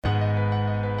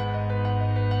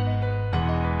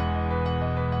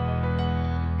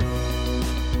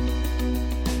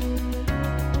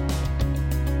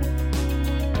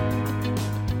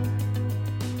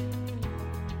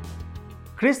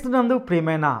క్రీస్తునందు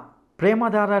ప్రియమైన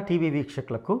ప్రేమధార టీవీ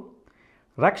వీక్షకులకు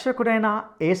రక్షకుడైన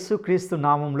యేసుక్రీస్తు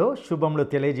నామంలో శుభములు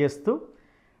తెలియజేస్తూ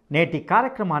నేటి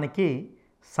కార్యక్రమానికి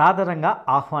సాదరంగా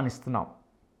ఆహ్వానిస్తున్నాం.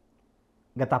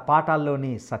 గత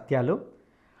పాఠాల్లోని సత్యాలు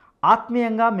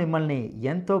ఆత్మీయంగా మిమ్మల్ని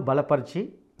ఎంతో బలపరిచి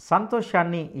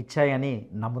సంతోషాన్ని ఇచ్చాయని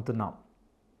నమ్ముతున్నాం.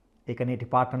 ఇక నేటి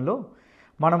పాఠంలో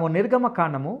మనము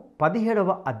నిర్గమకాండము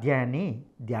 17వ అధ్యాయాన్ని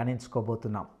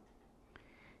ధ్యానించుకోబోతున్నాం.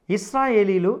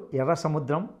 ఇశ్రాయేలీలు ఎర్ర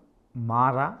సముద్రం,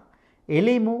 మారా,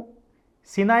 ఎలీము,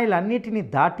 సినాయిలన్నిటిని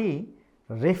దాటి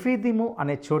రెఫీదిము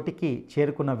అనే చోటికి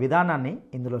చేరుకున్న విధానాన్ని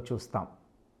ఇందులో చూస్తాం.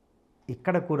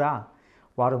 ఇక్కడ కూడా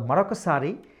వారు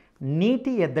మరొకసారి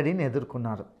నీటి ఎద్దడిని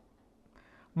ఎదుర్కొన్నారు.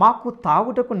 మాకు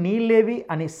తాగుటకు నీళ్ళేవి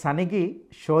అని సనిగి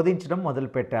శోధించడం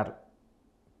మొదలుపెట్టారు.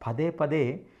 పదే పదే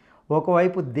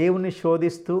ఒకవైపు దేవుణ్ణి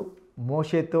శోధిస్తూ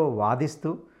మోషేతో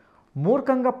వాదిస్తూ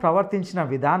మూర్ఖంగా ప్రవర్తించిన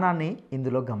విధానాన్ని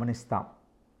ఇందులో గమనిస్తాం.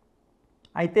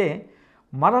 అయితే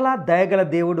మరలా దయగల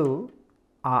దేవుడు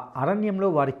ఆ అరణ్యంలో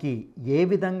వారికి ఏ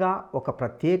విధంగా ఒక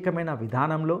ప్రత్యేకమైన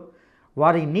విధానంలో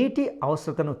వారి నీటి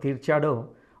అవసరతను తీర్చాడో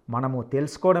మనము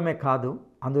తెలుసుకోవడమే కాదు,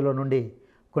 అందులో నుండి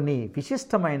కొన్ని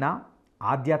విశిష్టమైన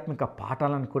ఆధ్యాత్మిక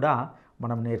పాఠాలను కూడా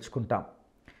మనం నేర్చుకుంటాం.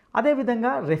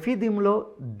 అదేవిధంగా రెఫీదీంలో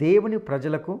దేవుని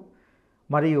ప్రజలకు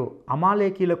మరియు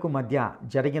అమాలేకీలకు మధ్య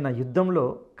జరిగిన యుద్ధంలో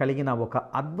కలిగిన ఒక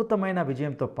అద్భుతమైన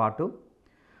విజయంతో పాటు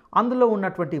అందులో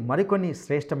ఉన్నటువంటి మరికొన్ని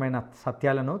శ్రేష్టమైన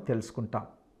సత్యాలను తెలుసుకుంటాం.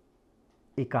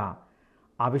 ఇక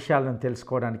ఆ విషయాలను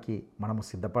తెలుసుకోవడానికి మనము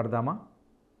సిద్ధపడదామా?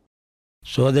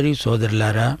 సోదరి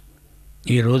సోదరులారా,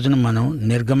 ఈ రోజున మనం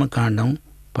నిర్గమకాండం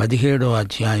 17వ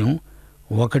అధ్యాయం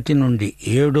 1 నుండి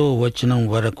 7వ వచనం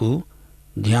వరకు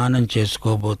ధ్యానం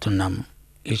చేసుకోబోతున్నాం.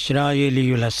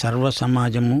 ఇశ్రాయేలీయుల సర్వ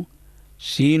సమాజము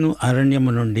సీను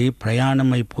అరణ్యము నుండి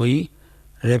ప్రయాణమైపోయి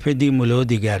రెఫెదీములో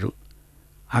దిగారు.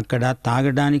 అక్కడ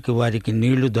తాగడానికి వారికి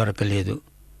నీళ్లు దొరకలేదు.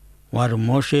 వారు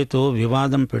మోషేతో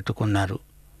వివాదం పెట్టుకున్నారు.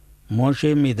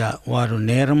 మోషే మీద వారు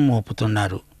నేరం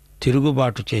మోపుతున్నారు.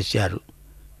 తిరుగుబాటు చేశారు.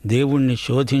 దేవుణ్ణి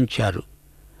శోధించారు.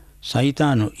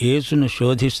 సైతాను యేసును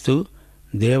శోధిస్తూ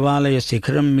దేవాలయ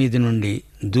శిఖరం మీది నుండి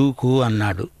దూకు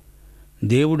అన్నాడు.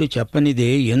 దేవుడు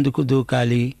చెప్పనిదే ఎందుకు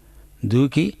దూకాలి?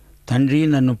 దూకి తండ్రి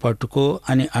నన్ను పట్టుకో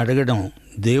అని అడగడం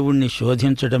దేవుణ్ణి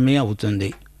శోధించడమే అవుతుంది.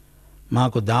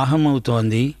 మాకు దాహం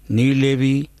అవుతోంది,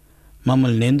 నీళ్ళేవి?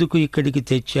 మమ్మల్ని ఎందుకు ఇక్కడికి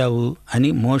తెచ్చావు అని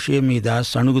మోషే మీద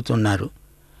సణుగుతున్నారు.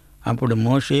 అప్పుడు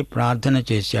మోషే ప్రార్థన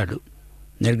చేశాడు.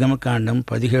 నిర్గమకాండం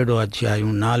 17వ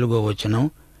అధ్యాయం 4వ వచనం,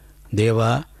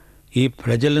 దేవా, ఈ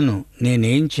ప్రజలను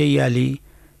నేనేం చెయ్యాలి?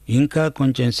 ఇంకా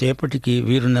కొంచెం సేపటికి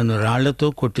వీరు నన్ను రాళ్లతో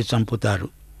కొట్టి చంపుతారు.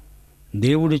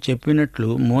 దేవుడు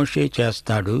చెప్పినట్లు మోషే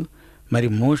చేస్తాడు. మరి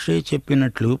మోషే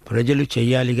చెప్పినట్లు ప్రజలు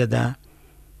చెయ్యాలి గదా.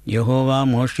 యెహోవా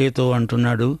మోషేతో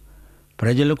అంటున్నాడు,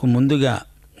 ప్రజలకు ముందుగా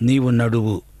నీవు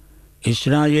నడువు,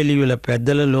 ఇశ్రాయేలీయుల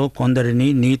పెద్దలలో కొందరిని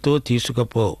నీతో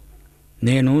తీసుకుపో.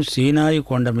 నేను సీనాయి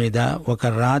కొండ మీద ఒక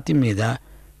రాతి మీద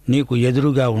నీకు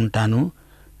ఎదురుగా ఉంటాను.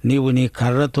 నీవు నీ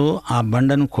కర్రతో ఆ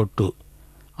బండను కొట్టు.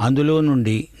 అందులో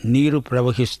నుండి నీరు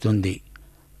ప్రవహిస్తుంది.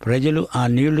 ప్రజలు ఆ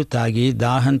నీళ్లు తాగి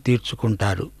దాహం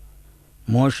తీర్చుకుంటారు.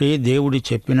 మోషే దేవుడు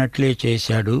చెప్పినట్లే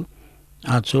చేశాడు.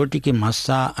 ఆ చోటికి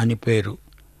మస్సా అని పేరు.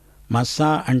 మస్సా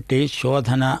అంటే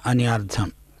శోధన అని అర్థం.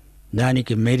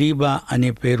 దానికి మెరీబా అనే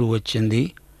పేరు వచ్చింది.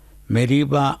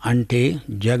 మెరీబా అంటే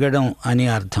జగడం అని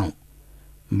అర్థం.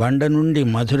 బండ నుండి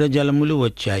మధుర జలములు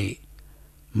వచ్చాయి.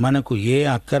 మనకు ఏ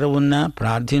అక్కర ఉన్నా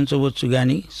ప్రార్థించవచ్చు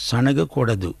గాని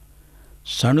సణగకూడదు.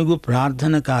 సణుగు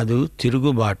ప్రార్థన కాదు,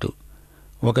 తిరుగుబాటు.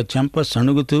 ఒక చెంప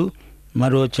సణుగుతూ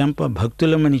మరో చెంప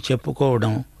భక్తులమని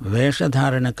చెప్పుకోవడం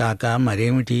వేషధారణ కాక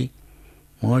మరేమిటి?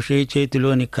 మోషే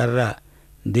చేతిలోని కర్ర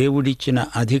దేవుడిచ్చిన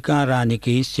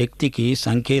అధికారానికి, శక్తికి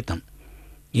సంకేతం.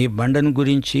 ఈ బండను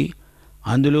గురించి,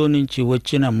 అందులో నుంచి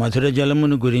వచ్చిన మధుర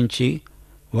జలమును గురించి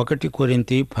 1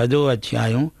 కొరింథీ 10వ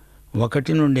అధ్యాయం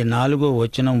 1 నుండి 4వ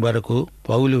వచనం వరకు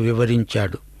పౌలు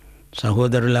వివరించాడు.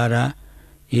 సహోదరులారా,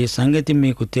 ఈ సంగతి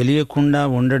మీకు తెలియకుండా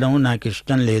ఉండడం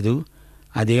నాకిష్టం లేదు.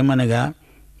 అదేమనగా,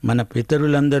 మన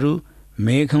పితరులందరూ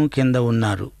మేఘం కింద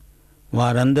ఉన్నారు.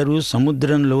 వారందరూ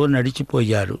సముద్రంలో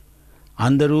నడిచిపోయారు.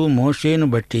 అందరూ మోషేను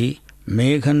బట్టి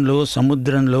మేఘంలో,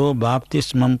 సముద్రంలో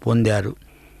బాప్తిస్మం పొందారు.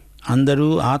 అందరూ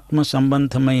ఆత్మ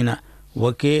సంబంధమైన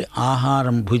ఒకే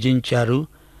ఆహారం భుజించారు.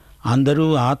 అందరూ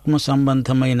ఆత్మ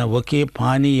సంబంధమైన ఒకే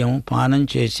పానీయం పానం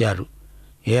చేశారు.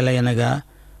 ఏలయనగా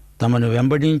తమను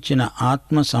వెంబడించిన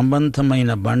ఆత్మ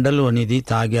సంబంధమైన బండలోనిది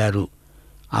తాగారు.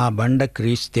 ఆ బండ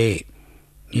క్రీస్తే.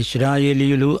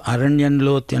 ఇశ్రాయేలీయులు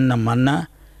అరణ్యంలో తిన్న మన్నా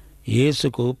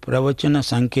యేసుకు ప్రవచన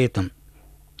సంకేతం.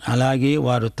 అలాగే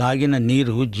వారు తాగిన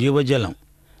నీరు జీవజలం.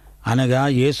 అనగా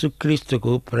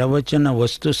యేసుక్రీస్తుకు ప్రవచన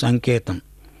వస్తు సంకేతం.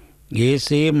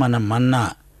 ఏసే మన మన్నా,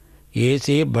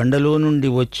 ఏసే బండలో నుండి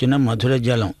వచ్చిన మధుర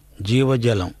జలం,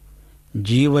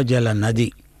 జీవజల నది.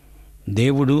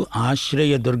 దేవుడు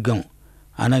ఆశ్రయదుర్గం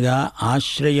అనగా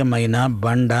ఆశ్రయమైన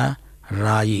బండ,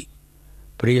 రాయి.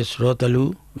 ప్రియ శ్రోతలు,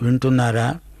 వింటున్నారా?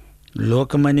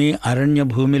 లోకమనే అరణ్య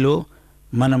భూమిలో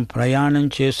మనం ప్రయాణం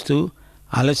చేస్తూ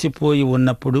అలసిపోయి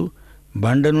ఉన్నప్పుడు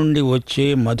బండ నుండి వచ్చే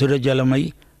మధుర జలమై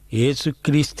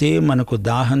యేసుక్రీస్తే మనకు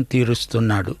దాహం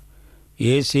తీరుస్తున్నాడు.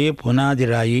 యేసే పునాది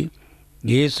రాయి.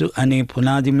 యేసు అనే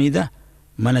పునాది మీద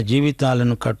మన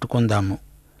జీవితాలను కట్టుకుందాము.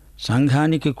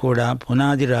 సంఘానికి కూడా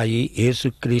పునాది రాయి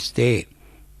యేసుక్రీస్తే.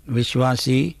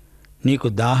 విశ్వాసీ, నీకు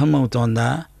దాహమవుతోందా?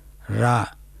 రా.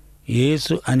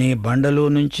 యేసు అనే బండలో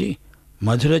నుంచి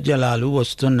మధుర జలాలు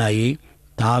వస్తున్నాయి.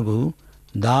 తాగు,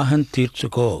 దాహం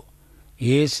తీర్చుకో.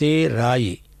 యేసే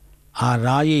రాయి. ఆ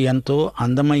రాయి ఎంతో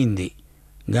అందమైంది.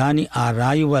 గాని ఆ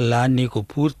రాయి వల్ల నీకు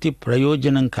పూర్తి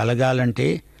ప్రయోజనం కలగాలంటే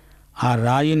ఆ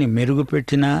రాయిని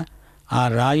మెరుగుపెట్టినా, ఆ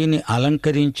రాయిని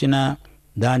అలంకరించినా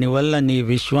దానివల్ల నీ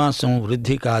విశ్వాసం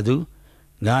వృద్ధి కాదు.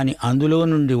 గాని అందులో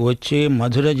నుండి వచ్చే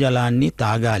మధుర జలాన్ని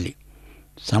తాగాలి.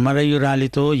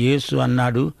 సమరయురాలితో యేసు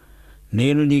అన్నాడు,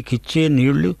 నేను నీకిచ్చే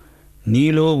నీళ్లు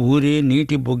నీలో ఊరే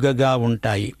నీటి బుగ్గగా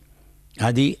ఉంటాయి.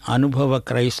 అది అనుభవ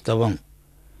క్రైస్తవం.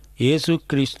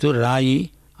 యేసుక్రీస్తు రాయి.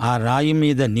 ఆ రాయి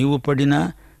మీద నీవు పడినా,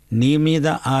 నీ మీద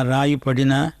ఆ రాయి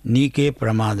పడినా నీకే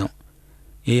ప్రమాదం.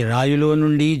 ఈ రాయిలో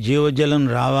నుండి జీవజలం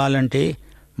రావాలంటే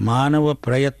మానవ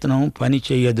ప్రయత్నం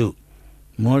పనిచెయ్యదు.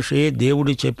 మోషే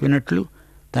దేవుడు చెప్పినట్లు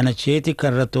తన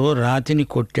చేతికర్రతో రాతిని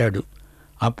కొట్టాడు.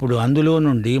 అప్పుడు అందులో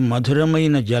నుండి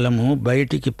మధురమైన జలము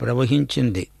బయటికి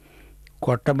ప్రవహించింది.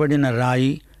 కొట్టబడిన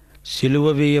రాయి సిలువ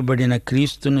వేయబడిన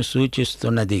క్రీస్తును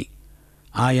సూచిస్తున్నది.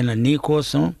 ఆయన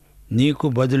నీకోసం, నీకు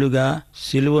బదులుగా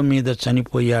సిలువ మీద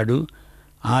చనిపోయాడు.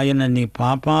 ఆయన నీ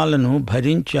పాపాలను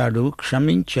భరించాడు,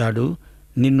 క్షమించాడు,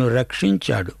 నిన్ను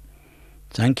రక్షించాడు.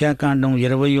 సంఖ్యాకాండం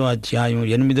 20వ అధ్యాయం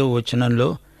 8వ వచనంలో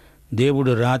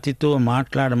దేవుడు రాతితో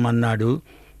మాట్లాడమన్నాడు.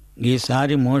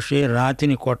 ఈసారి మోషే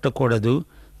రాతిని కొట్టకూడదు,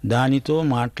 దానితో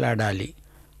మాట్లాడాలి.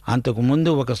 అంతకుముందు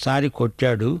ఒకసారి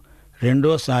కొట్టాడు,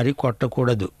 రెండోసారి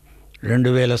కొట్టకూడదు.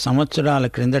 2000 సంవత్సరాల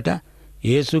క్రిందట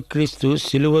యేసుక్రీస్తు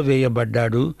సిలువ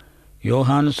వేయబడ్డాడు.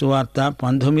 యోహాను సువార్త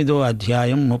 19వ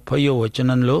అధ్యాయం 30వ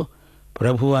వచనంలో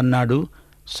ప్రభు అన్నాడు,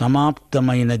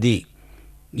 సమాప్తమైనది.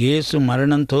 యేసు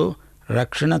మరణంతో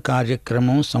రక్షణ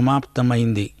కార్యక్రమం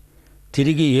సమాప్తమైంది.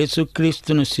 తిరిగి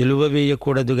యేసుక్రీస్తును సిలువ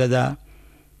వేయకూడదు గదా.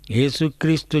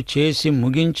 యేసుక్రీస్తు చేసి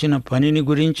ముగించిన పనిని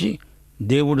గురించి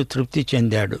దేవుడు తృప్తి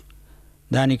చెందాడు.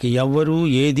 దానికి ఎవ్వరూ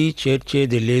ఏదీ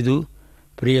చేర్చేది లేదు.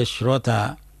 ప్రియ శ్రోత,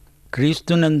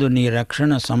 క్రీస్తునందు నీ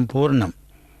రక్షణ సంపూర్ణం.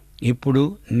 ఇప్పుడు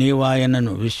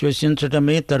నీవాయనను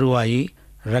విశ్వసించటమే తరువాయి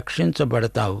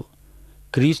రక్షించబడతావు.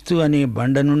 క్రీస్తు అనే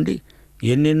బండ నుండి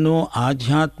ఎన్నెన్నో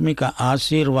ఆధ్యాత్మిక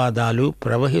ఆశీర్వాదాలు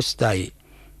ప్రవహిస్తాయి.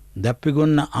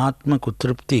 దప్పిగొన్న ఆత్మకు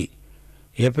తృప్తి.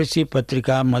 ఎఫెసీ పత్రిక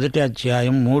 1వ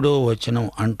అధ్యాయం 3వ వచనం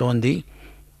అంటోంది,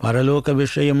 పరలోక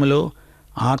విషయములో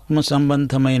ఆత్మ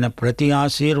సంబంధమైన ప్రతి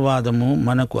ఆశీర్వాదము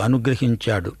మనకు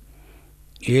అనుగ్రహించాడు.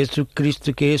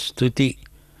 యేసుక్రీస్తుకే స్తుతి.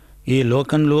 ఈ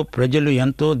లోకంలో ప్రజలు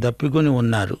ఎంతో దప్పిగొని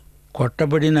ఉన్నారు.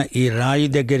 కొట్టబడిన ఈ రాయి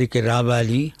దగ్గరికి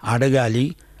రావాలి, అడగాలి.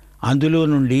 అందులో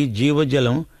నుండి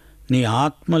జీవజలం నీ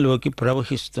ఆత్మలోకి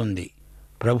ప్రవహిస్తుంది.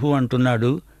 ప్రభు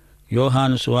అంటున్నాడు,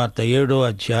 యోహాను సువార్త 7వ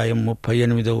అధ్యాయం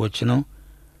 38వ వచనం,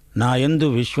 నాయందు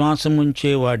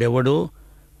విశ్వాసముంచేవాడెవడో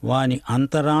వాని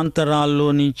అంతరాంతరాల్లో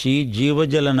నుంచి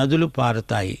జీవజల నదులు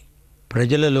పారుతాయి.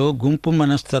 ప్రజలలో గుంపు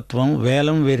మనస్తత్వం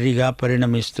వేలం వెర్రిగా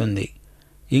పరిణమిస్తుంది.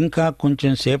 ఇంకా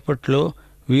కొంచెం సేపట్లో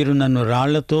వీరు నన్ను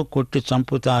రాళ్లతో కొట్టి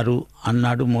చంపుతారు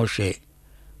అన్నాడు మోషే.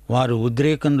 వారు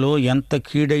ఉద్రేకంలో ఎంత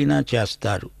కీడైనా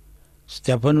చేస్తారు.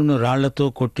 స్తెఫనును రాళ్లతో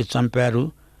కొట్టి చంపారు.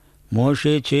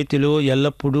 మోషే చేతిలో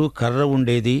ఎల్లప్పుడూ కర్ర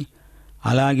ఉండేది.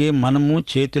 అలాగే మనము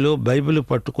చేతిలో బైబిలు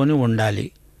పట్టుకొని ఉండాలి.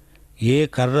 ఏ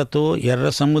కర్రతో ఎర్ర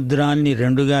సముద్రాన్ని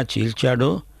రెండుగా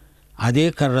చీల్చాడో అదే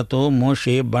కర్రతో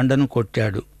మోషే బండను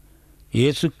కొట్టాడు.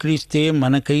 యేసుక్రీస్తే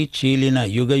మనకై చీలిన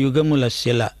యుగయుగముల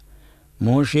శిల.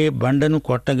 మోషే బండను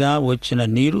కొట్టగా వచ్చిన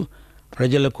నీరు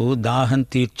ప్రజలకు దాహం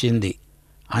తీర్చింది.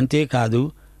 అంతేకాదు,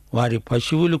 వారి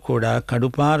పశువులు కూడా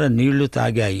కడుపార నీళ్లు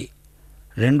తాగాయి.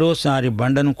 రెండోసారి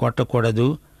బండను కొట్టకూడదు,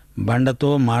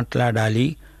 బండతో మాట్లాడాలి.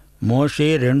 మోషే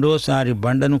రెండోసారి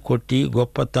బండను కొట్టి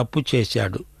గొప్ప తప్పు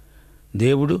చేశాడు.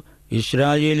 దేవుడు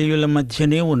ఇశ్రాయేలీయుల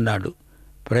మధ్యనే ఉన్నాడు.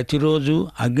 ప్రతిరోజు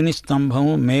అగ్నిస్తంభం,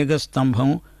 మేఘస్తంభం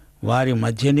వారి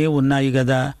మధ్యనే ఉన్నాయి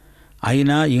గదా.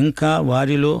 అయినా ఇంకా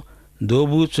వారిలో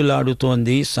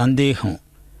దోబూచులాడుతోంది సందేహం.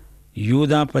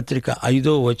 యూదా పత్రిక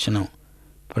 5వ వచనం,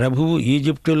 ప్రభువు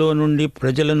ఈజిప్టులో నుండి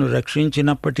ప్రజలను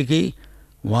రక్షించినప్పటికీ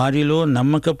వారిలో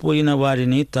నమ్మకపోయిన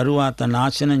వారిని తరువాత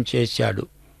నాశనం చేశాడు.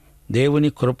 దేవుని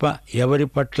కృప ఎవరి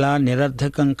పట్ల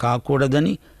నిరర్ధకం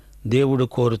కాకూడదని దేవుడు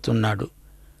కోరుతున్నాడు.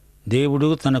 దేవుడు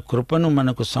తన కృపను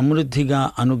మనకు సమృద్ధిగా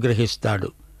అనుగ్రహిస్తాడు.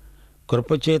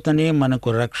 కృపచేతనే మనకు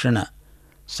రక్షణ.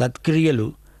 సత్క్రియలు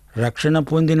రక్షణ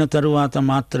పొందిన తరువాత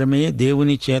మాత్రమే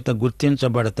దేవుని చేత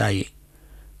గుర్తించబడతాయి.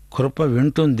 కృప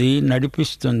వింటుంది,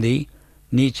 నడిపిస్తుంది,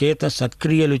 నీ చేత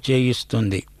సత్క్రియలు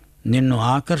చేయిస్తుంది, నిన్ను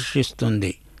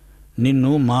ఆకర్షిస్తుంది,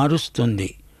 నిన్ను మారుస్తుంది.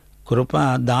 కృప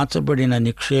దాచబడిన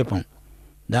నిక్షేపం.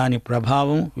 దాని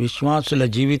ప్రభావం విశ్వాసుల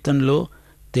జీవితంలో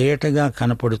తేటగా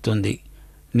కనపడుతుంది.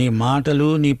 నీ మాటలు,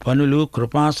 నీ పనులు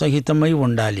కృపాసహితమై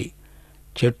ఉండాలి.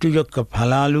 చెట్టు యొక్క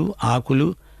ఫలాలు, ఆకులు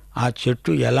ఆ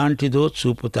చెట్టు ఎలాంటిదో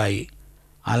చూపుతాయి.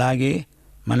 అలాగే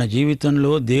మన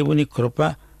జీవితంలో దేవుని కృప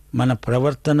మన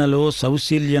ప్రవర్తనలో,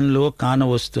 సౌశీల్యంలో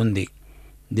కానవస్తుంది.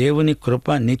 దేవుని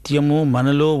కృప నిత్యము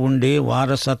మనలో ఉండే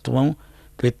వారసత్వం,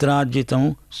 పిత్రార్జితం,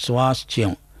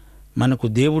 స్వాస్థ్యం. మనకు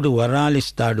దేవుడు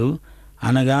వరాలిస్తాడు,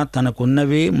 అనగా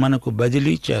తనకున్నవే మనకు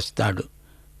బదిలీ చేస్తాడు.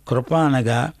 కృప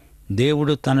అనగా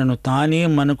దేవుడు తనను తానే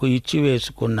మనకు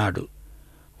ఇచ్చివేసుకున్నాడు.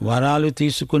 వరాలు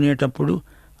తీసుకునేటప్పుడు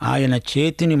ఆయన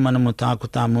చేతిని మనము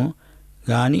తాకుతాము,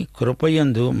 గాని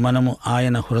కృపయందు మనము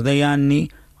ఆయన హృదయాన్ని,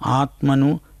 ఆత్మను,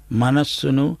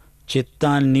 మనస్సును,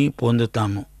 చిత్తాన్ని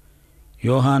పొందుతాము.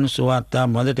 యోహాను సువార్త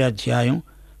 1వ అధ్యాయం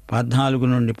 14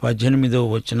 నుండి 18వ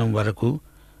వచనం వరకు,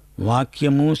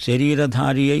 వాక్యము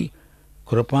శరీరధారి అయి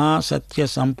కృపాసత్య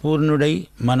సంపూర్ణుడై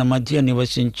మన మధ్య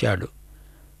నివసించాడు.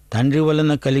 తండ్రి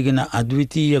వలన కలిగిన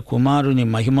అద్వితీయ కుమారుని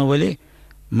మహిమవలె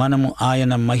మనము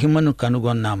ఆయన మహిమను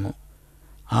కనుగొన్నాము.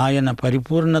 ఆయన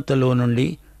పరిపూర్ణతలో నుండి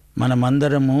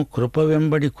మనమందరము కృప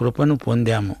వెంబడి కృపను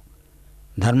పొందాము.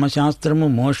 ధర్మశాస్త్రము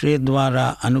మోషే ద్వారా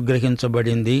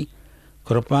అనుగ్రహించబడింది.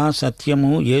 కృపా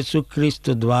సత్యము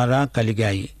యేసుక్రీస్తు ద్వారా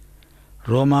కలిగాయి.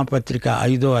 రోమాపత్రిక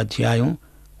 5వ అధ్యాయం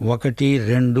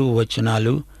 1-2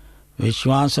 వచనాలు,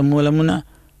 విశ్వాసమూలమున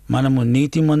మనము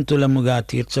నీతిమంతులముగా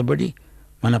తీర్చబడి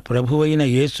మన ప్రభువైన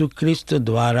యేసుక్రీస్తు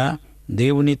ద్వారా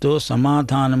దేవునితో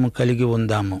సమాధానము కలిగి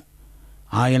ఉందాము.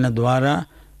 ఆయన ద్వారా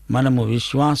మనము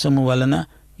విశ్వాసము వలన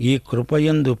ఈ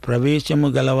కృపయందు ప్రవేశము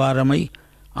గలవారమై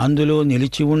అందులో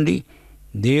నిలిచి ఉండి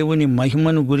దేవుని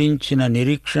మహిమను గురించిన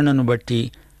నిరీక్షణను బట్టి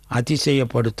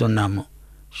అతిశయపడుతున్నాము.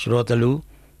 శ్రోతలు,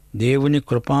 దేవుని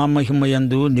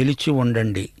కృపామహిమయందు నిలిచి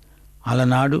ఉండండి.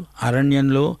 అలనాడు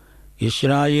అరణ్యంలో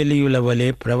ఇశ్రాయేలీయుల వలె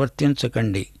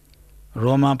ప్రవర్తించకండి.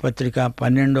 రోమాపత్రిక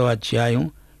 12వ అధ్యాయం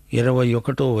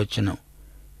 21వ వచనం.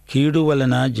 కీడు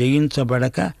వలన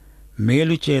జయించబడక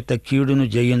మేలుచేత కీడును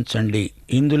జయించండి.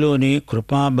 ఇందులోనే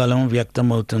కృపాబలం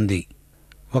వ్యక్తమవుతుంది.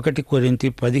 1 కొరింథీ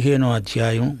 15వ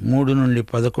అధ్యాయం 3 నుండి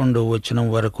 11వ వచనం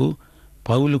వరకు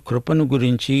పౌలు కృపను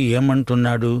గురించి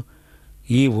ఏమంటున్నాడు?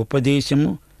 ఈ ఉపదేశము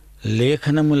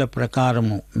లేఖనముల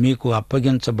ప్రకారము మీకు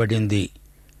అప్పగించబడింది.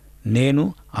 నేను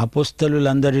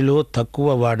అపొస్తలులందరిలో తక్కువ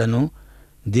వాడను.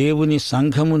 దేవుని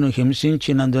సంఘమును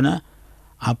హింసించినందున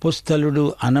అపొస్తలుడు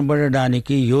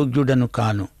అనబడడానికి యోగ్యుడను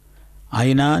కాను.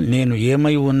 అయినా నేను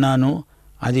ఏమై ఉన్నానో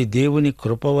అది దేవుని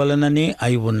కృప వలననే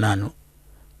అయి ఉన్నాను.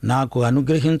 నాకు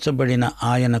అనుగ్రహించబడిన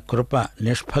ఆయన కృప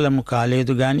నిష్ఫలము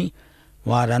కాలేదు గాని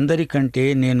వారందరికంటే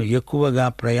నేను ఎక్కువగా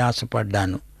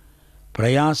ప్రయాసపడ్డాను.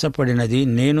 ప్రయాసపడినది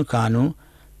నేను కాను,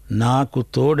 నాకు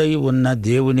తోడై ఉన్న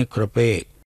దేవుని కృపే.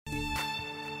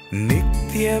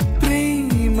 నిత్య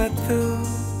ప్రేమతో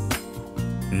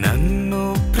నన్ను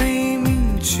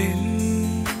ప్రేమించెన్,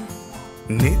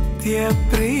 నిత్య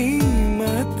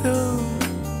ప్రేమతో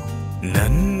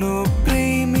నన్ను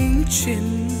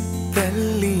ప్రేమించెన్.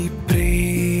 తల్లి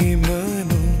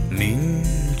ప్రేమను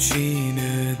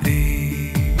మించినదే,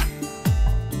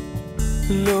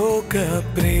 లోక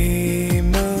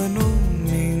ప్రేమను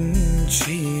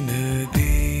మించినదే.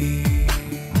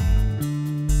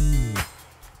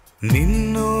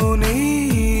 నిన్ను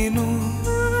నేను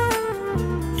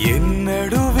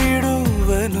ఎన్నడు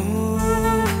విడువను,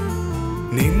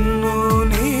 నిన్ను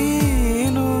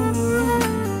నేను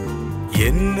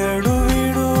ఎన్నడు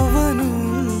విడువను.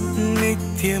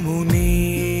 నిత్యము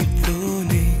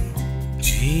నీతోనే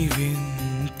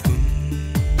జీవింతున్,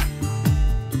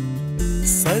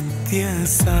 సత్య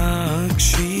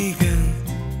సాక్షిగా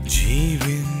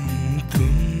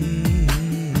జీవింతున్.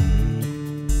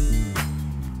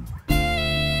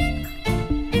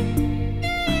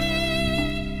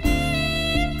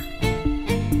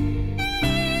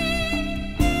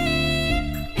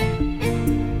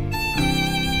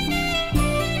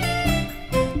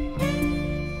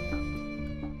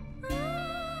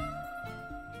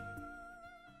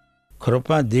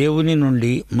 కృప దేవుని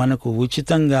నుండి మనకు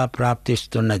ఉచితంగా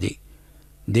ప్రాప్తిస్తున్నది.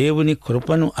 దేవుని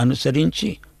కృపను అనుసరించి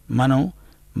మనం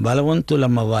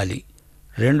బలవంతులమ్మవాలి.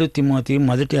 2 తిమోతి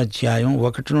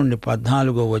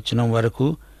 1:1-14 వరకు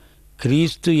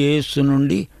క్రీస్తు యేసు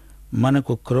నుండి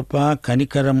మనకు కృప,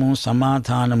 కనికరము,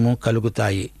 సమాధానము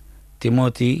కలుగుతాయి.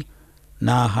 తిమోతి,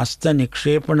 నా హస్త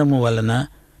నిక్షేపణము వలన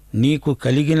నీకు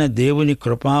కలిగిన దేవుని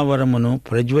కృపావరమును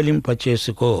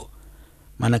ప్రజ్వలింపచేసుకో.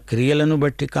 మన క్రియలను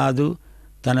బట్టి కాదు,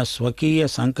 తన స్వకీయ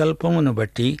సంకల్పమును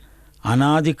బట్టి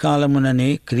అనాది కాలముననే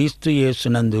క్రీస్తు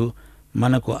యేసునందు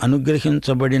మనకు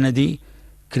అనుగ్రహించబడినది,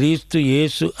 క్రీస్తు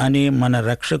యేసు అనే మన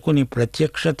రక్షకుని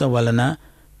ప్రత్యక్షత వలన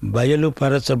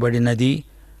బయలుపరచబడినది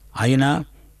అయినా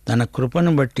తన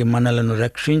కృపను బట్టి మనలను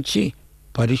రక్షించి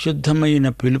పరిశుద్ధమైన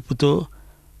పిలుపుతో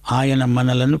ఆయన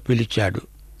మనలను పిలిచాడు.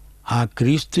 ఆ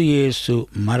క్రీస్తు యేసు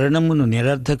మరణమును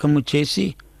నిరర్ధకము చేసి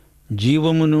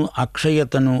జీవమును,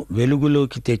 అక్షయతను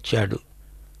వెలుగులోకి తెచ్చాడు.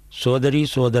 సోదరీ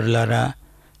సోదరులారా,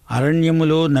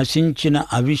 అరణ్యములో నశించిన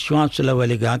అవిశ్వాసుల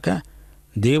వలెగాక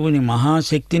దేవుని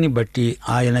మహాశక్తిని బట్టి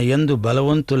ఆయన యందు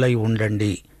బలవంతులై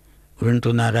ఉండండి.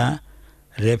 వింటున్నారా?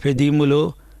 రెఫెదీములో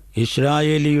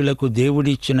ఇశ్రాయేలీయులకు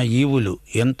దేవుడిచ్చిన ఈవులు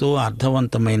ఎంతో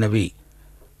అర్థవంతమైనవి.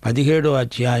 17వ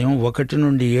అధ్యాయం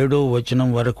 1-7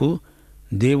 వరకు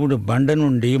దేవుడు బండ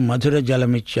నుండి మధుర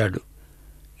జలమిచ్చాడు.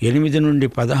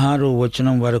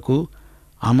 8-16 వరకు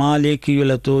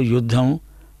అమాలేకీయులతో యుద్ధం,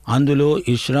 అందులో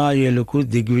ఇశ్రాయేలుకు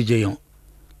దిగ్విజయం.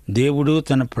 దేవుడు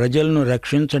తన ప్రజలను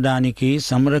రక్షించడానికి,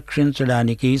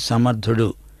 సంరక్షించడానికి సమర్థుడు.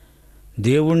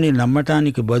 దేవుణ్ణి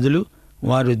నమ్మటానికి బదులు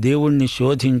వారు దేవుణ్ణి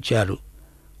శోధించారు.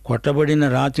 కొట్టబడిన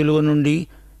రాతిలో నుండి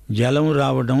జలం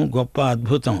రావడం గొప్ప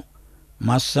అద్భుతం.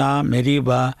 మస్సా,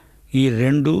 మెరీబా ఈ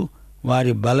 2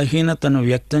 వారి బలహీనతను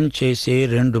వ్యక్తం చేసే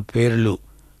 2 పేర్లు.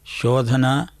 శోధన,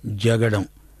 జగడం.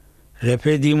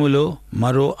 రెఫెదీములో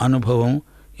మరో అనుభవం,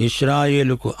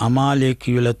 ఇశ్రాయేలుకు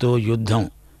అమాలేకీయులతో యుద్ధం.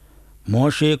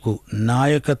 మోషేకు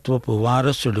నాయకత్వపు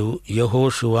వారసుడు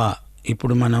యెహోషువ.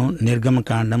 ఇప్పుడు మనం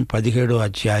నిర్గమకాండం 17వ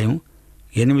అధ్యాయం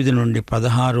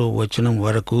 8-16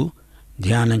 వరకు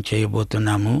ధ్యానం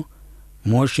చేయబోతున్నాము.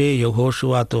 మోషే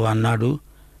యెహోషువతో అన్నాడు,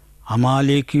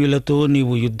 అమాలేకీయులతో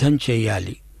నీవు యుద్ధం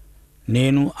చెయ్యాలి.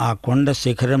 నేను ఆ కొండ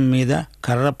శిఖరం మీద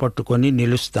కర్ర పట్టుకొని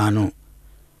నిలుస్తాను.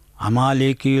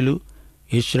 అమాలేకీయులు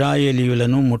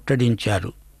ఇశ్రాయేలీయులను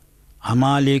ముట్టడించారు.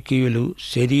 అమాలేకీయులు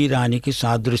శరీరానికి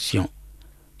సాదృశ్యం.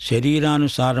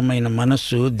 శరీరానుసారమైన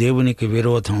మనస్సు దేవునికి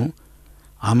విరోధం.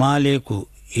 అమాలేకు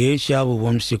ఏశావు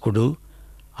వంశీకుడు.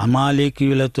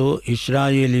 అమాలేకీయులతో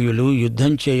ఇశ్రాయేలీయులు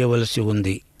యుద్ధం చేయవలసి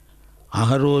ఉంది.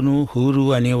 అహరోను, హూరు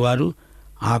అనేవారు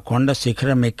ఆ కొండ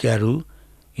శిఖరమెక్కారు.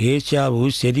 ఏశావు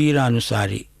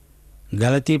శరీరానుసారి.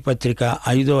 గలతీ పత్రిక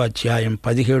 5వ అధ్యాయం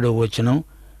 17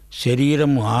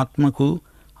 శరీరము ఆత్మకు,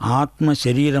 ఆత్మ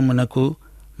శరీరమునకు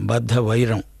బద్ధ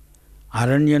వైరం.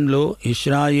 అరణ్యంలో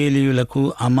ఇశ్రాయేలీయులకు,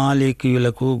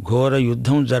 అమాలేకీయులకు ఘోర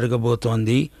యుద్ధం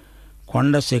జరగబోతోంది.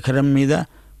 కొండ శిఖరం మీద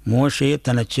మోషే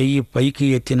తన చెయ్యి పైకి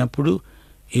ఎత్తినప్పుడు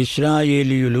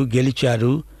ఇశ్రాయేలీయులు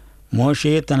గెలిచారు.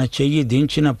 మోషే తన చెయ్యి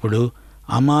దించినప్పుడు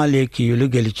అమాలేకీయులు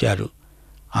గెలిచారు.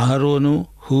 అహరోను,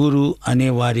 హూరు అనే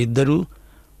వారిద్దరూ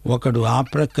ఒకడు ఆ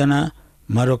ప్రక్కన,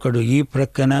 మరొకడు ఈ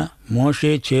ప్రక్కన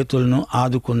మోషే చేతులను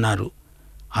ఆదుకున్నారు.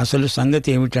 అసలు సంగతి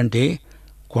ఏమిటంటే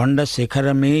కొండ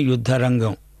శిఖరమే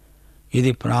యుద్ధరంగం.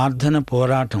 ఇది ప్రార్థన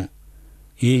పోరాటం.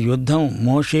 ఈ యుద్ధం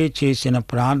మోషే చేసిన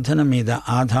ప్రార్థన మీద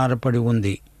ఆధారపడి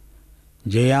ఉంది.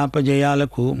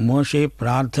 జయాపజయాలకు మోషే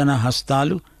ప్రార్థన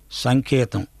హస్తాలు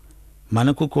సంకేతం.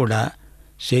 మనకు కూడా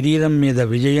శరీరం మీద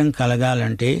విజయం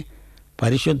కలగాలంటే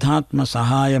పరిశుద్ధాత్మ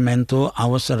సహాయమెంతో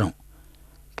అవసరం.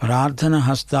 ప్రార్థన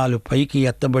హస్తాలు పైకి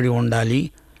ఎత్తబడి ఉండాలి,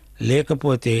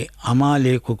 లేకపోతే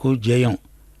అమాలేకుకు జయం.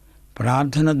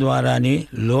 ప్రార్థన ద్వారానే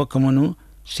లోకమును,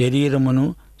 శరీరమును,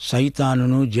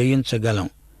 సైతానును జయించగలం.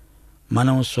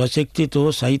 మనం స్వశక్తితో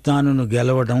సైతానును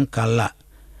గెలవడం కల్లా.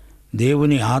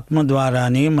 దేవుని ఆత్మ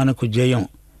ద్వారానే మనకు జయం.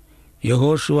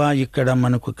 యెహోషువ ఇక్కడ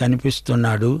మనకు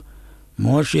కనిపిస్తున్నాడు.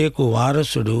 మోషేకు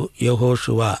వారసుడు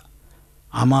యెహోషువ.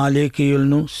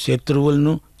 అమాలేకీయులను,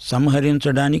 శత్రువులను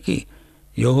సంహరించడానికి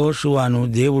యెహోషువను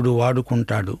దేవుడు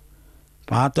వాడుకుంటాడు.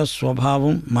 పాత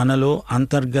స్వభావం మనలో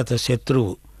అంతర్గత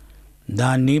శత్రువు.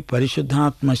 దాన్ని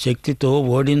పరిశుద్ధాత్మ శక్తితో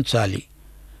ఓడించాలి.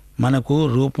 మనకు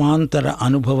రూపాంతర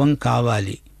అనుభవం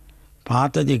కావాలి.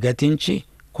 పాతది గతించి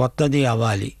కొత్తది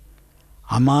అవ్వాలి.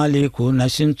 అమాలేకు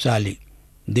నశించాలి.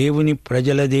 దేవుని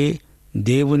ప్రజలదే,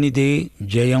 దేవునిదే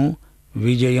జయం,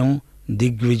 విజయం,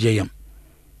 దిగ్విజయం.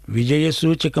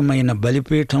 విజయసూచకమైన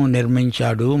బలిపీఠం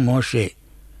నిర్మించాడు మోషే.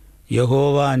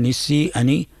 యెహోవా నిస్సీ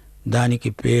అని దానికి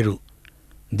పేరు.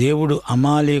 దేవుడు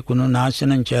అమాలేకును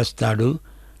నాశనం చేస్తాడు,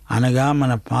 అనగా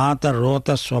మన పాత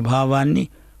రోత స్వభావాన్ని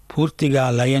పూర్తిగా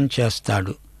లయం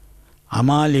చేస్తాడు.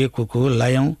 అమాలేకుకు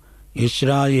లయం,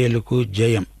 ఇశ్రాయేలుకు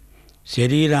జయం.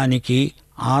 శరీరానికి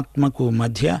ఆత్మకు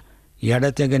మధ్య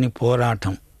ఎడతెగని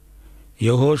పోరాటం.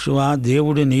 యెహోషువ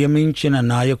దేవుడు నియమించిన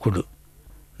నాయకుడు.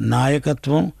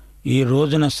 నాయకత్వం ఈ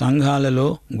రోజున సంఘాలలో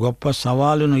గొప్ప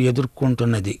సవాలును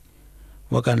ఎదుర్కొంటున్నది.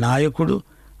 ఒక నాయకుడు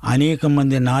అనేక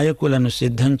మంది నాయకులను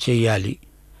సిద్ధం చెయ్యాలి.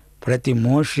 ప్రతి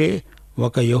మోషే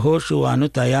ఒక యెహోషువను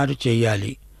తయారు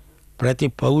చెయ్యాలి. ప్రతి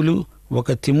పౌలు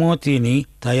ఒక తిమోతిని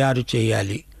తయారు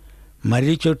చెయ్యాలి.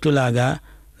 మర్రి చెట్టులాగా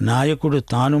నాయకుడు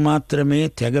తాను మాత్రమే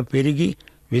తెగ పెరిగి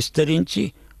విస్తరించి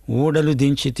ఊడలు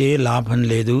దించితే లాభం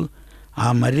లేదు. ఆ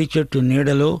మర్రి చెట్టు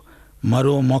నీడలో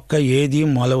మరో మొక్క ఏదీ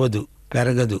మొలవదు,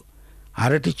 పెరగదు.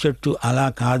 అరటి చెట్టు అలా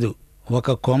కాదు.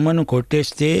 ఒక కొమ్మను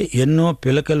కొట్టేస్తే ఎన్నో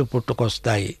పిలకలు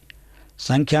పుట్టుకొస్తాయి.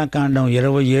 సంఖ్యాకాండం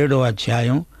 27వ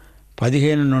అధ్యాయం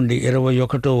 15 నుండి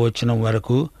 21 వచనం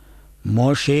వరకు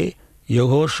మోషే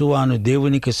యెహోషువను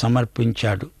దేవునికి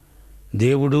సమర్పించాడు.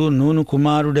 దేవుడు నూను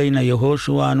కుమారుడైన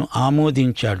యెహోషువను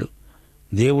ఆమోదించాడు.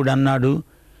 దేవుడన్నాడు,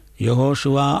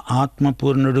 యెహోషువ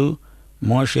ఆత్మపూర్ణుడు,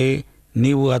 మోషే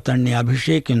నీవు అతణ్ణి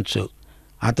అభిషేకించు,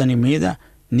 అతని మీద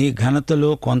నీ ఘనతలో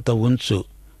కొంత ఉంచు.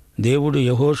 దేవుడు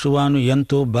యెహోషువను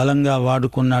ఎంతో బలంగా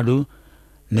వాడుకున్నాడు.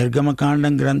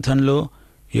 నిర్గమకాండం గ్రంథంలో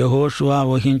యెహోషువ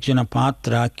వహించిన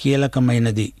పాత్ర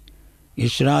కీలకమైనది.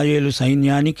 ఇశ్రాయేలు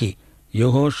సైన్యానికి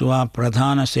యెహోషువ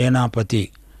ప్రధాన సేనాపతి.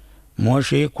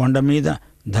 మోషే కొండమీద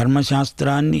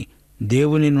ధర్మశాస్త్రాన్ని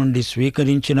దేవుని నుండి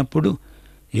స్వీకరించినప్పుడు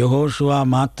యెహోషువ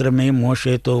మాత్రమే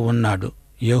మోషేతో ఉన్నాడు.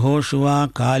 యెహోషువ,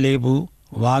 కాలేబు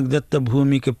వాగ్దత్త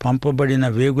భూమికి పంపబడిన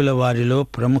వేగుల వారిలో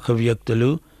ప్రముఖ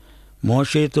వ్యక్తులు.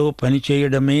 మోషేతో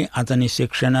పనిచేయడమే అతని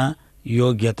శిక్షణ,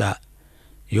 యోగ్యత.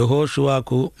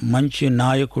 యెహోషువకు మంచి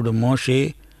నాయకుడు మోషే,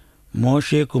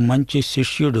 మోషేకు మంచి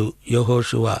శిష్యుడు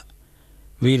యెహోషువ.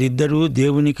 వీరిద్దరూ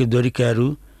దేవునికి దొరికారు.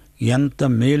 ఎంత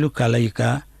మేలు కలయిక!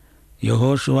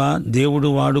 యెహోషువ దేవుడు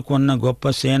వాడుకొన్న గొప్ప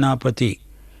సేనాపతి.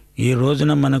 ఈ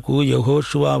రోజున మనకు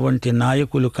యెహోషువ వంటి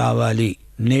నాయకులు కావాలి.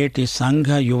 నేటి సంఘ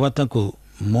యువతకు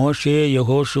మోషే,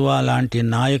 యెహోషువ లాంటి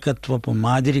నాయకత్వపు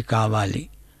మాదిరి కావాలి.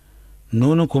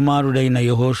 నూను కుమారుడైన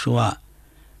యెహోషువ,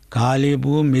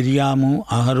 కాలేబు, మిర్యాము,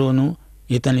 అహరోను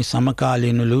ఇతని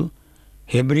సమకాలీనులు.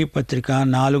 హెబ్రీ పత్రిక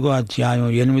 4వ అధ్యాయం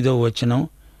 8వ వచనం,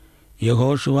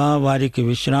 యెహోషువ వారికి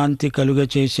విశ్రాంతి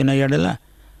కలుగచేసిన ఎడల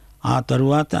ఆ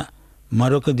తరువాత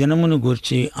మరొక దినమును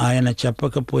గూర్చి ఆయన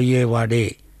చెప్పకపోయేవాడే.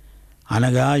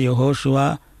 అనగా యెహోషువ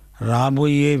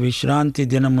రాబోయే విశ్రాంతి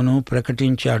దినమును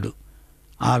ప్రకటించాడు.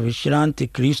 ఆ విశ్రాంతి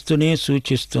క్రీస్తునే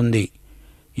సూచిస్తుంది.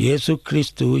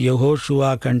 యేసుక్రీస్తు యెహోషువ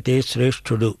కంటే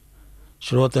శ్రేష్ఠుడు.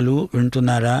 శ్రోతలు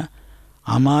వింటున్నారా?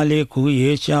 అమాలేకు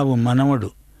ఏశావు మనవడు.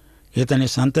 ఇతని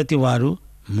సంతతి వారు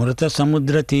మృత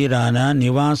సముద్ర తీరాన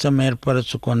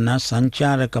నివాసమేర్పరచుకొన్న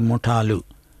సంచారక ముఠాలు.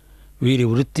 వీరి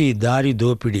వృత్తి దారి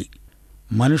దోపిడి.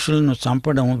 మనుషులను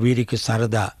చంపడం వీరికి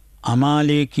సరదా.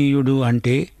 అమాలేకీయుడు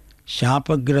అంటే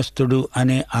శాపగ్రస్తుడు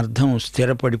అనే అర్థం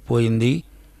స్థిరపడిపోయింది.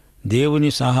 దేవుని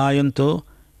సహాయంతో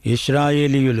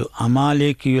ఇశ్రాయేలీయులు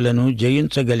అమాలేకీయులను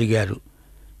జయించగలిగారు.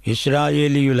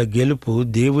 ఇశ్రాయేలీయుల గెలుపు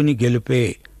దేవుని గెలుపే.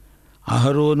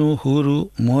 అహరోను, హూరు,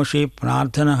 మోషే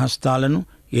ప్రార్థన హస్తాలను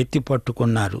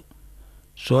ఎత్తిపట్టుకున్నారు.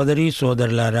 సోదరీ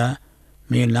సోదరులారా,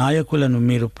 మీ నాయకులను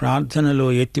మీరు ప్రార్థనలో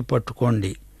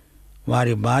ఎత్తిపట్టుకోండి.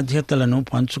 వారి బాధ్యతలను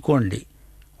పంచుకోండి.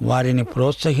 వారిని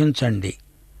ప్రోత్సహించండి.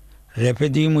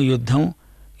 రెఫెదీము యుద్ధం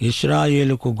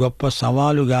ఇశ్రాయేలుకు గొప్ప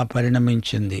సవాలుగా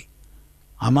పరిణమించింది.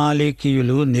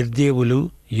 అమాలేకీయులు నిర్దేవులు.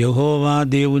 యెహోవా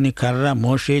దేవుని కర్ర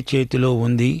మోషే చేతిలో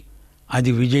ఉంది.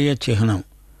 అది విజయ చిహ్నం.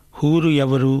 హూరు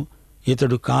ఎవరు?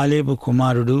 ఇతడు కాలేబు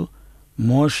కుమారుడు.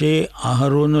 మోషే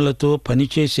అహరోనులతో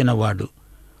పనిచేసినవాడు.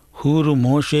 హూరు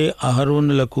మోషే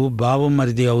అహరోనులకు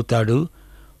బావమరిది అవుతాడు.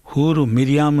 హూరు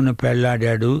మిర్యామును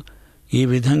పెళ్లాడాడు. ఈ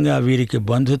విధంగా వీరికి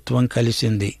బంధుత్వం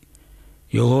కలిసింది.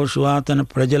 యెహోషువ తన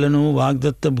ప్రజలను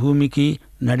వాగ్దత్త భూమికి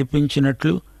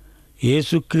నడిపించినట్లు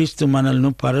యేసుక్రీస్తు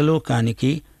మనల్ని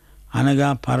పరలోకానికి అనగా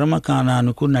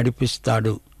పరమకానానుకు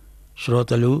నడిపిస్తాడు.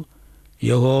 శ్రోతలు,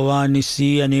 యెహోవా నిస్సీ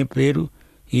అనే పేరు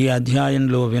ఈ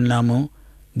అధ్యాయంలో విన్నాము.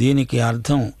 దీనికి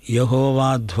అర్థం యెహోవా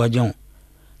ధ్వజం,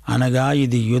 అనగా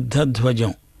ఇది యుద్ధ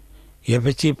ధ్వజం.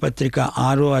 ఎఫెసీ పత్రిక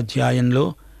 6వ అధ్యాయంలో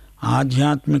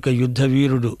ఆధ్యాత్మిక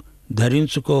యుద్ధవీరుడు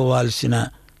ధరించుకోవాల్సిన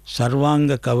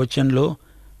సర్వాంగ కవచంలో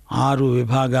 6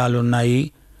 విభాగాలున్నాయి.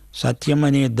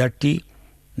 సత్యమనే దట్టి,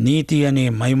 నీతి అనే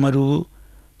మైమరువు,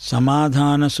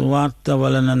 సమాధాన సువార్త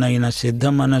వలననైన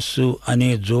సిద్ధమనస్సు అనే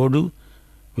జోడు,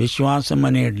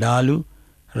 విశ్వాసమనే డాలు,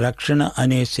 రక్షణ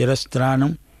అనే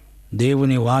శిరస్త్రాణం,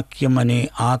 దేవుని వాక్యమనే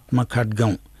ఆత్మ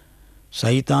ఖడ్గం.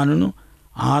 సైతానును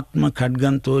ఆత్మ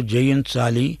ఖడ్గంతో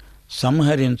జయించాలి,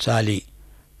 సంహరించాలి.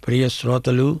 ప్రియ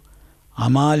శ్రోతలు,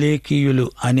 అమాలేకీయులు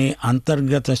అనే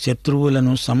అంతర్గత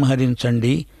శత్రువులను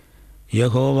సంహరించండి.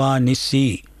 యెహోవా నిస్సీ,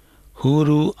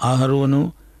 హూరు అహరోను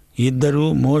ఇద్దరూ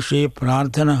మోషే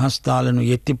ప్రార్థన హస్తాలను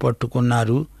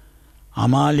ఎత్తిపట్టుకున్నారు.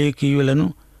 అమాలేకీయులను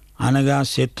అనగా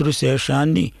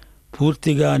శత్రుశేషాన్ని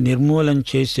పూర్తిగా నిర్మూలం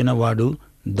చేసినవాడు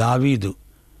దావీదు.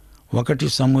 1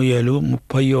 సమూయేలు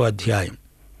 30వ అధ్యాయం.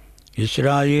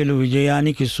 ఇశ్రాయేలు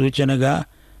విజయానికి సూచనగా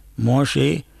మోషే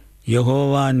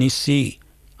యెహోవా నిస్సీ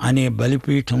అనే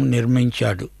బలిపీఠం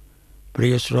నిర్మించాడు.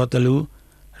 ప్రియశ్రోతలు,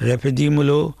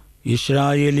 రెఫెదీములో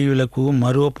ఇశ్రాయేలీయులకు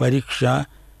మరో పరీక్ష,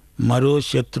 మరో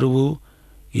శత్రువు,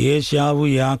 ఏశావు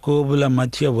యాకోబుల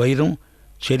మధ్య వైరం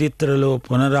చరిత్రలో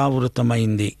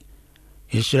పునరావృతమైంది.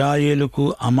 ఇశ్రాయేలుకు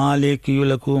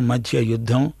అమాలేకీయులకు మధ్య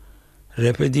యుద్ధం,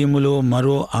 రెఫెదీములో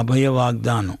మరో అభయ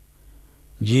వాగ్దానం.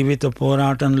 జీవిత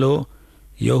పోరాటంలో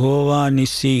యెహోవా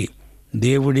నిస్సీ,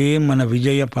 దేవుడే మన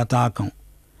విజయ పతాకం.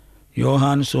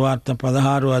 యోహాను సువార్త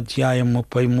 16వ అధ్యాయం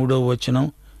 33వ వచనం.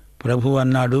 ప్రభు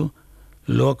అన్నాడు,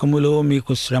 లోకములో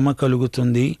మీకు శ్రమ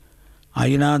కలుగుతుంది,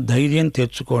 అయినా ధైర్యం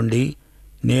తెచ్చుకోండి,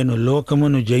 నేను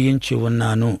లోకమును జయించి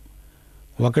ఉన్నాను.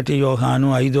 1 యోహాను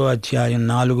 5వ అధ్యాయం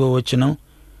 4వ వచనం.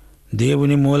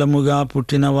 దేవుని మూలముగా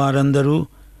పుట్టిన వారందరూ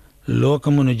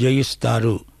లోకమును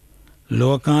జయిస్తారు.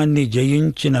 లోకాన్ని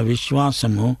జయించిన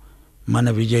విశ్వాసము మన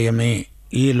విజయమే.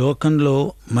 ఈ లోకంలో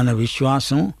మన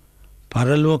విశ్వాసం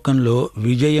పరలోకంలో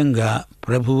విజయంగా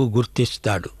ప్రభువు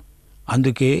గుర్తిస్తాడు.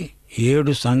 అందుకే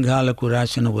 7 సంఘాలకు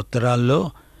రాసిన ఉత్తరాల్లో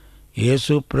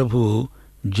యేసు ప్రభువు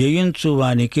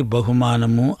జయించువానికి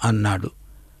బహుమానము అన్నాడు.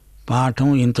 పాఠం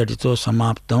ఇంతటితో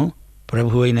సమాప్తం.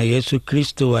 ప్రభువైన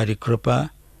యేసుక్రీస్తు వారి కృప,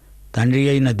 తండ్రి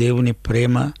అయిన దేవుని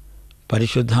ప్రేమ,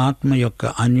 పరిశుద్ధాత్మ యొక్క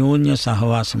అన్యోన్య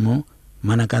సహవాసము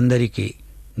మనకందరికీ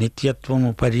నిత్యత్వము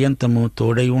పర్యంతము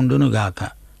తోడై ఉండునుగాక.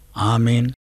 ఆమేన్.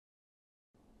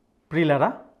 ప్రియులరా,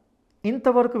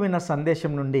 ఇంతవరకు విన్న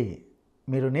సందేశం నుండి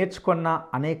మీరు నేర్చుకున్న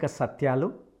అనేక సత్యాలు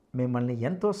మిమ్మల్ని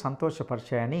ఎంతో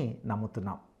సంతోషపరిచాయని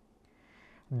నమ్ముతున్నాం.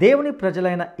 దేవుని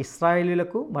ప్రజలైన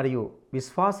ఇశ్రాయేలీయులకు మరియు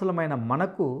విశ్వాసులమైన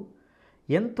మనకు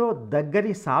ఎంతో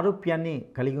దగ్గరి సారూప్యాన్ని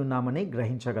కలిగి ఉన్నామని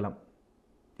గ్రహించగలం.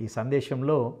 ఈ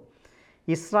సందేశంలో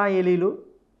ఇశ్రాయేలీలు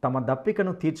తమ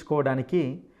దప్పికను తీర్చుకోవడానికి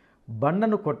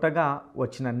బండను కొట్టగా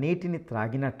వచ్చిన నీటిని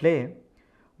త్రాగినట్లే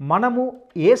మనము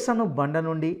యేసను బండ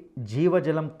నుండి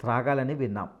జీవజలం త్రాగాలని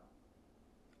విన్నాం.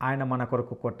 ఆయన మన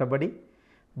కొరకు కొట్టబడి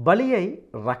బలి అయి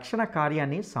రక్షణ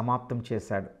కార్యాన్ని సమాప్తం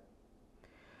చేశాడు.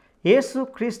 యేసు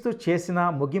క్రీస్తు చేసిన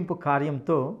ముగింపు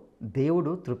కార్యంతో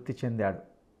దేవుడు తృప్తి చెందాడు.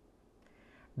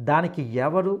 దానికి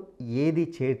ఎవరు ఏది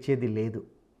చేర్చేది లేదు.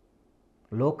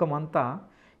 లోకమంతా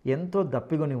ఎంతో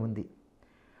దప్పిగొని ఉంది.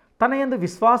 తన యందు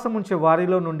విశ్వాసం ఉంచే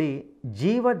వారిలో నుండి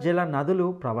జీవజల నదులు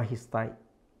ప్రవహిస్తాయి.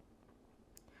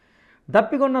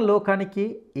 దప్పిగొన్న లోకానికి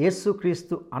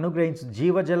యేసుక్రీస్తు అనుగ్రహించు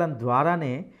జీవజలం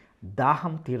ద్వారానే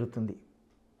దాహం తీరుతుంది.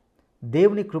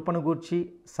 దేవుని కృపను గూర్చి,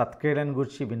 సత్క్రియలను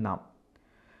గూర్చి విన్నాం.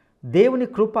 దేవుని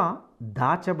కృప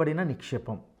దాచబడిన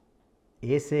నిక్షేపం.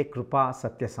 యేసే కృపా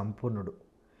సత్య సంపూర్ణుడు.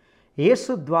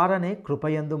 యేసు ద్వారానే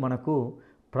కృపయందు మనకు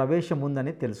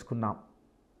ప్రవేశముందని తెలుసుకున్నాం.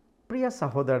 ప్రియ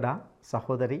సహోదరుడా,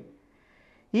 సహోదరి,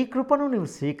 ఈ కృపను నీవు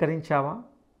స్వీకరించావా?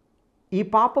 ఈ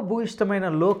పాపభూయిష్టమైన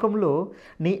లోకంలో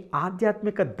నీ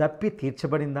ఆధ్యాత్మిక దప్పి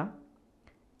తీర్చబడిందా?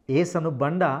 యేసను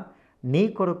బండ నీ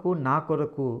కొరకు, నా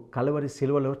కొరకు కలువరి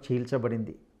శిలువలో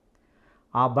చీల్చబడింది.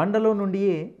 ఆ బండలో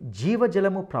నుండియే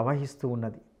జీవజలము ప్రవహిస్తూ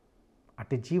ఉన్నది.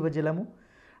 అటు జీవజలము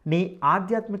నీ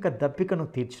ఆధ్యాత్మిక దప్పికను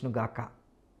తీర్చునుగాక.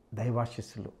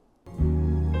 దైవాశీస్సులు.